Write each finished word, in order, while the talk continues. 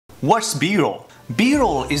What's B-roll?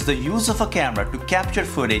 B-roll is the use of a camera to capture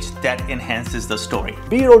footage that enhances the story.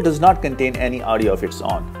 B-roll does not contain any audio of its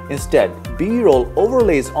own. Instead, B-roll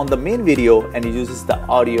overlays on the main video and uses the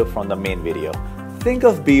audio from the main video. Think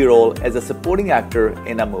of B-roll as a supporting actor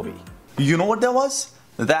in a movie. You know what that was?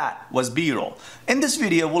 That was B-roll. In this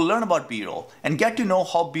video, we'll learn about B-roll and get to know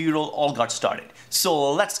how B-roll all got started.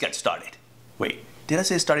 So let's get started. Wait, did I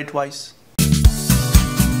say started twice?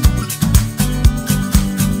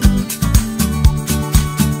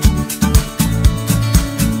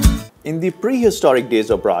 In the prehistoric days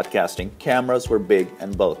of broadcasting, cameras were big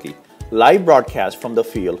and bulky. Live broadcast from the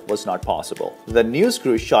field was not possible. The news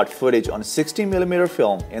crew shot footage on 60mm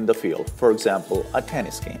film in the field, for example, a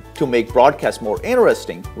tennis game. To make broadcast more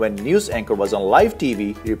interesting, when news anchor was on live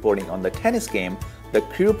TV reporting on the tennis game, the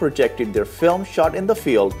crew projected their film shot in the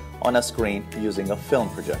field on a screen using a film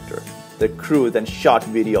projector. The crew then shot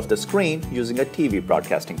video of the screen using a TV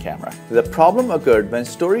broadcasting camera. The problem occurred when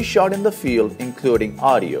stories shot in the field including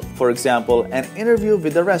audio. For example, an interview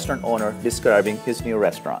with the restaurant owner describing his new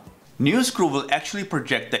restaurant. News crew will actually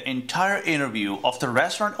project the entire interview of the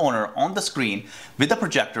restaurant owner on the screen with a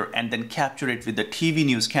projector and then capture it with the TV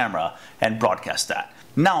news camera and broadcast that.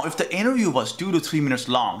 Now, if the interview was 2 to 3 minutes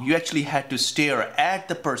long, you actually had to stare at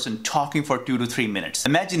the person talking for 2 to 3 minutes.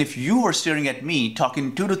 Imagine if you were staring at me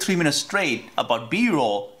talking 2 to 3 minutes straight about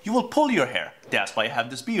B-roll, you will pull your hair. That's why I have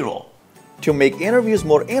this B-roll. To make interviews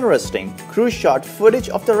more interesting, crew shot footage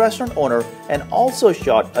of the restaurant owner and also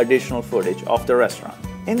shot additional footage of the restaurant.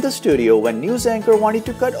 In the studio, when news anchor wanted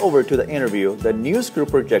to cut over to the interview, the news crew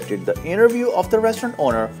projected the interview of the restaurant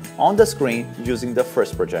owner on the screen using the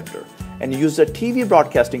first projector and used a TV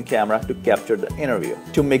broadcasting camera to capture the interview.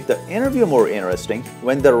 To make the interview more interesting,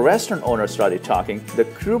 when the restaurant owner started talking, the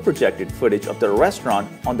crew projected footage of the restaurant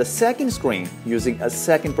on the second screen using a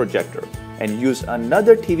second projector and used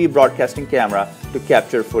another TV broadcasting camera to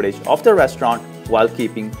capture footage of the restaurant while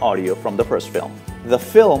keeping audio from the first film. The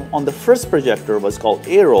film on the first projector was called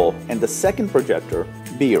A-roll and the second projector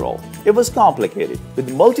B-roll. It was complicated,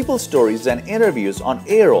 with multiple stories and interviews on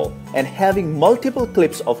A-roll and having multiple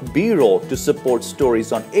clips of B-roll to support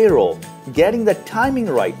stories on A-roll. Getting the timing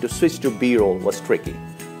right to switch to B-roll was tricky.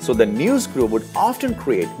 So the news crew would often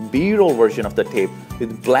create B-roll version of the tape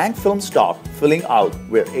with blank film stock filling out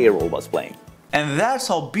where A-roll was playing. And that's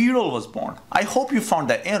how B-roll was born. I hope you found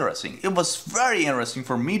that interesting. It was very interesting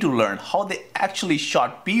for me to learn how they actually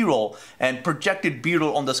shot B-roll and projected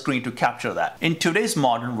B-roll on the screen to capture that. In today's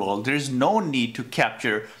modern world, there is no need to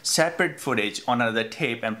capture separate footage on another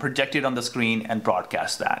tape and project it on the screen and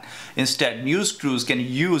broadcast that. Instead, news crews can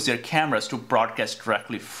use their cameras to broadcast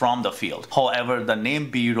directly from the field. However, the name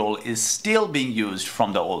B-roll is still being used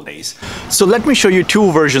from the old days. So let me show you two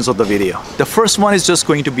versions of the video. The first one is just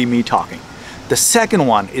going to be me talking. The second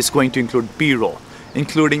one is going to include B-roll,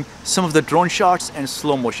 including some of the drone shots and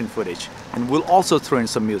slow motion footage. And we'll also throw in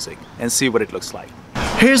some music and see what it looks like.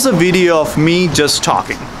 Here's a video of me just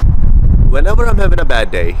talking. Whenever I'm having a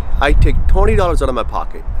bad day, I take $20 out of my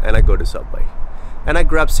pocket and I go to Subway. And I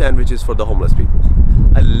grab sandwiches for the homeless people.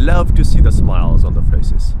 I love to see the smiles on their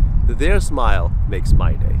faces. Their smile makes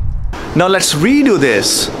my day. Now let's redo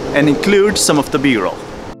this and include some of the B-roll.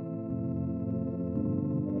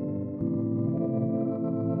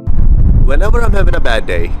 Whenever I'm having a bad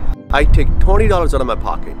day, I take $20 out of my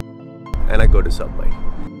pocket and I go to Subway.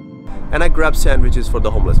 And I grab sandwiches for the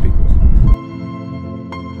homeless people.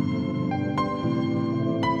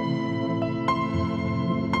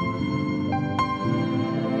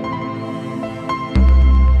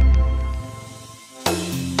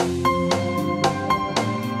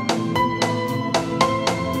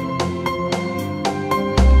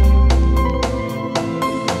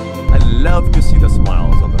 I love to see the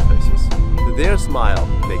smiles on their faces. Their smile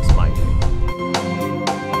makes my day.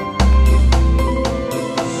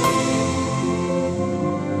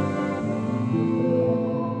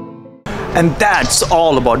 And that's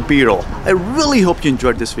all about B-roll. I really hope you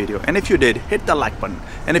enjoyed this video, and if you did, hit the like button.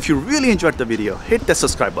 And if you really enjoyed the video, hit the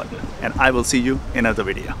subscribe button. And I will see you in another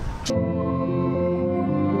video.